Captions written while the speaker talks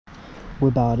We're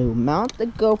about to mount the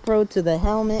GoPro to the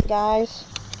helmet, guys.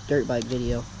 Dirt bike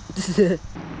video.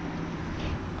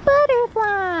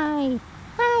 Butterfly!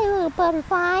 Hi, little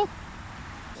butterfly.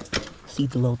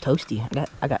 Seat's a little toasty.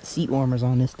 I got seat warmers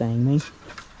on this thing, man.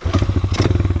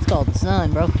 It's called the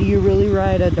sun, bro. Do you really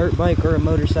ride a dirt bike or a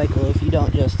motorcycle if you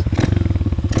don't just...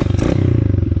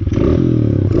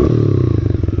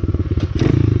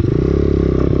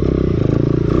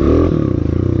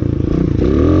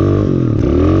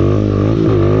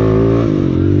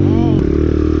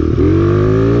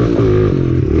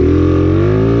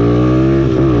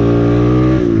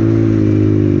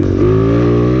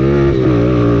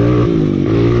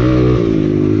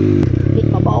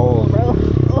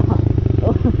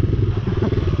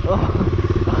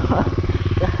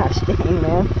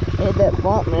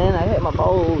 bump, man. I hit my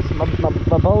bowls, my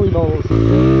bowly bowls. It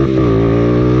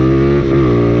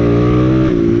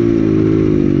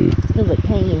feels like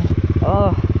pain.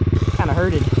 Oh, kind of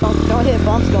hurted. Don't hit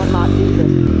bumps going not do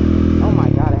this. Oh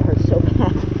my god, it hurts so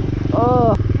bad.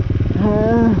 Oh,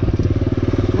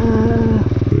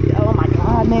 oh my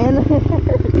god, man.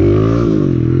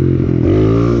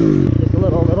 Just a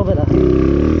little bit of.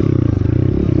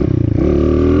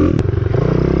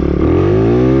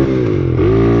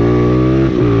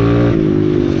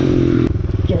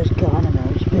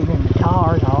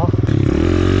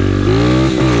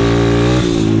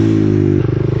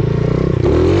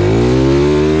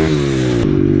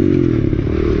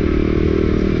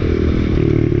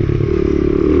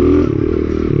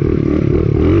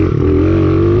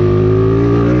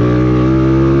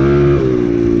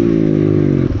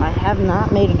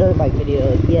 Made a dirt bike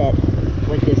video yet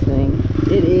with this thing.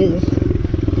 It is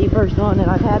the first one, and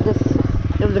I've had this.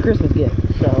 It was a Christmas gift,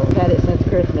 so I've had it since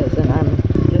Christmas, and I'm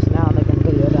just now making a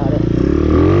video about it.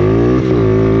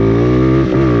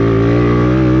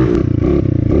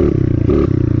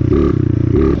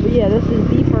 But yeah, this is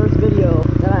the first video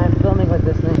that I'm filming with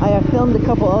this thing. I have filmed a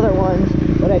couple other ones,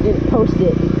 but I didn't post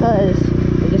it because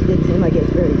it just didn't seem like it's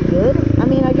very good. I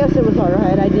mean, I guess it was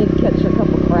alright. I did catch a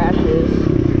couple crashes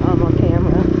on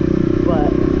camera,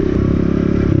 but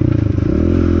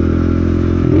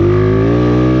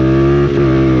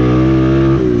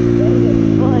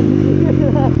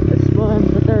it spun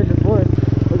the third and fourth.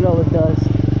 Look at all it does.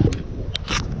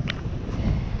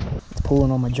 It's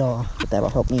pulling on my jaw, but that'll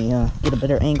help me get a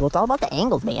better angle. It's all about the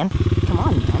angles, man. Come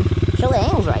on, man. Show the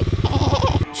angles right.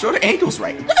 Show the angles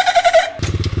right.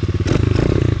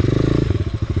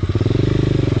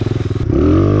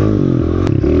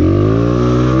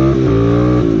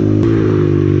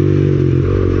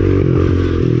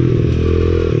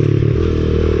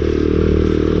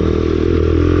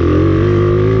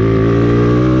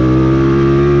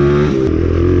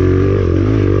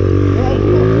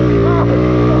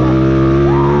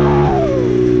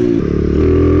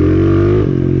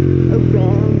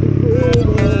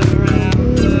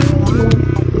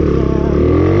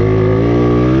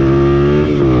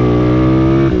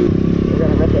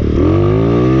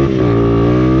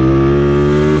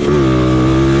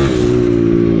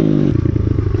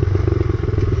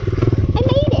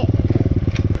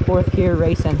 Fourth gear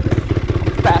racing.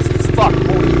 Fast as fuck, boys.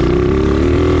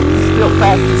 Still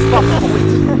fast as fuck,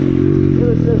 boys. It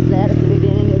was so sad at the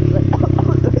beginning. It was like,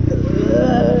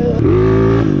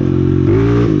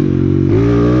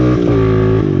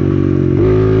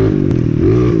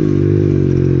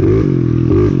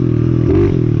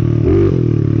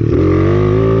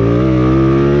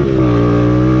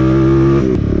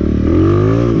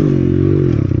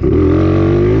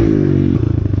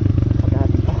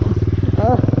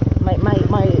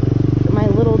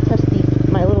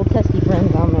 my little testy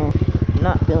friends, I'm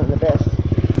not feeling the best.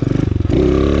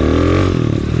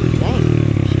 Dang,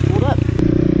 she pulled up.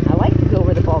 I like to go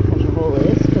where the ball country hole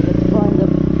is because it's fun to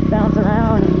bounce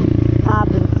around and hop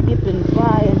and skip and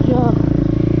fly and jump.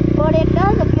 But it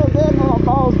doesn't feel good when all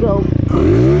balls go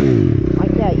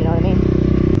like that, you know what I mean?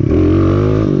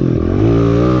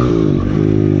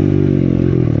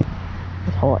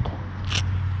 It's hot.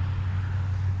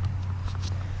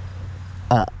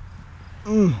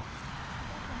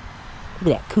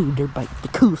 Look at that cool dirt bike, the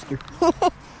coaster.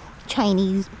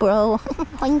 Chinese, bro.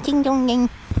 What?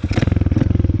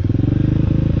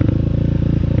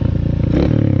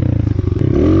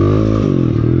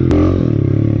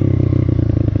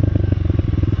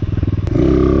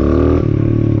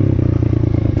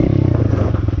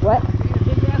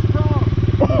 Big ass frog.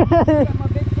 I got my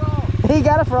big frog. He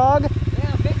got a frog?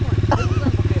 Yeah, big one.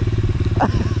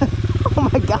 Oh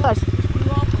my gosh.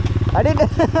 I didn't.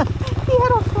 He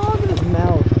had a frog in his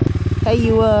mouth. Hey,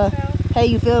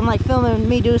 you feeling like filming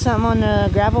me do something on the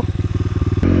gravel?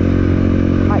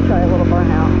 Might try a little bar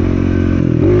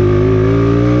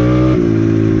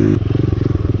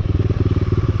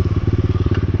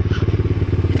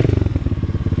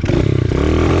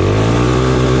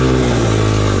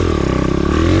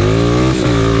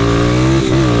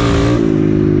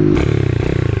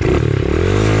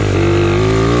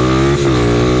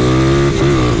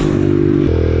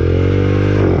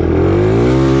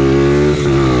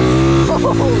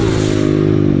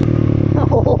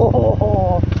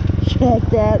check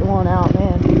that one out,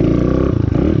 man.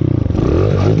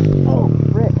 Oh,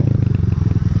 frick.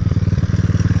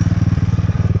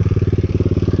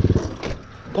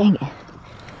 Dang it.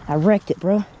 I wrecked it,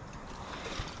 bro.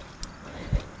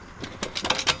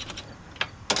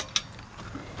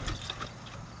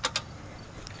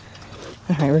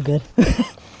 Alright, we're good.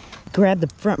 Grab the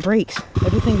front brakes.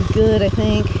 Everything's good, I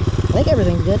think. I think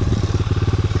everything's good.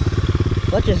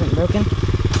 Clutch isn't broken.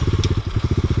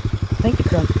 I think the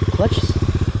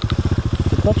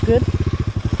clutch good.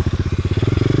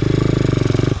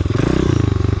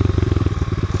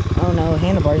 Oh no,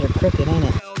 handlebars are crooked, ain't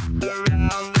it?